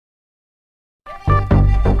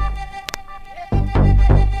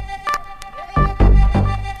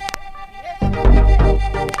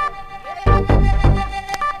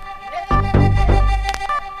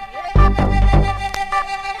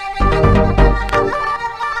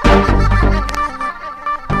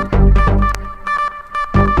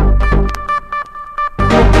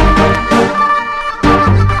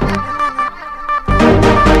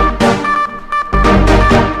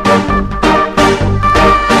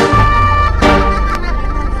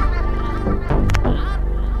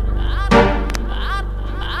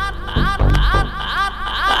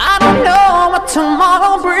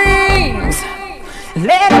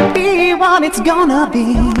it's gonna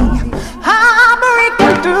be. I'm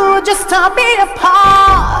breaking through just to be a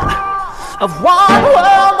part of one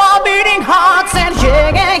world, all beating hearts, and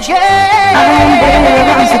yeah. I'm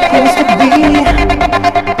where I'm supposed to be.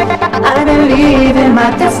 I believe in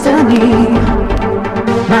my destiny.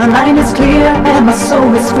 My mind is clear and my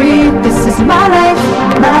soul is free. This is my life,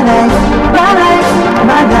 my life, my life,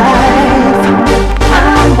 my life.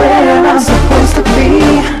 I'm where I'm supposed to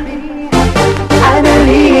be. I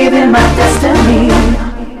believe in my destiny.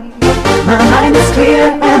 My mind is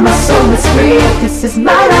clear and my soul is free. This is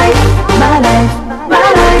my life, my life,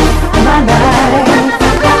 my life, my life.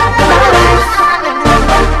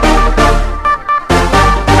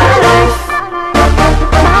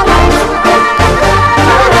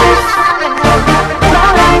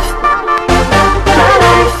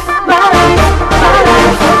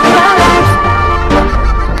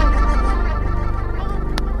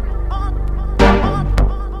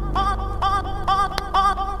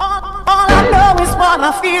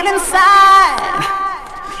 I feel inside,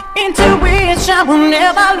 intuition will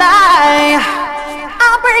never lie.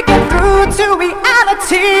 I'm breaking through to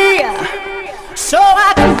reality, so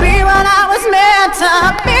I can be what I was meant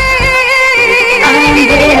to be. I'm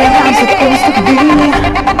where I'm supposed to be.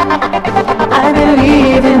 I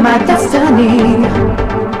believe in my destiny.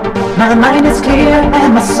 My mind is clear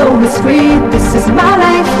and my soul is free. This is my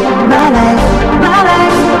life, my life, my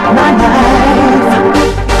life, my life.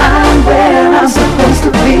 I'm where I'm supposed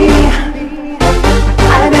to be.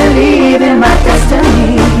 I believe in my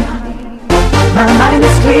destiny. My mind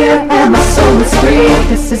is clear and my soul is free.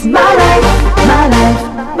 This is my life, my life,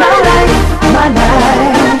 my life, my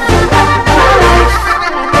life. My life, my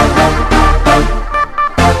life,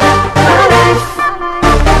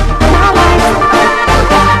 my life,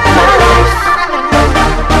 my life,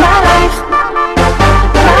 my life,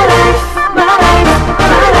 my life, my life,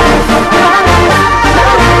 my life, my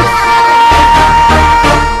life.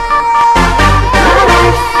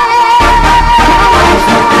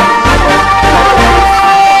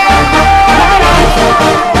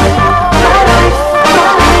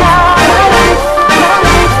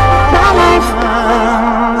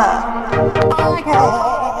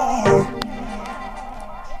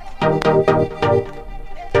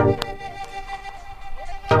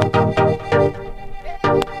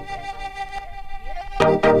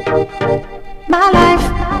 My life.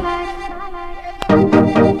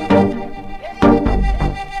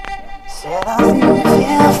 Said I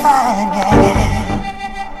feel fine, yeah.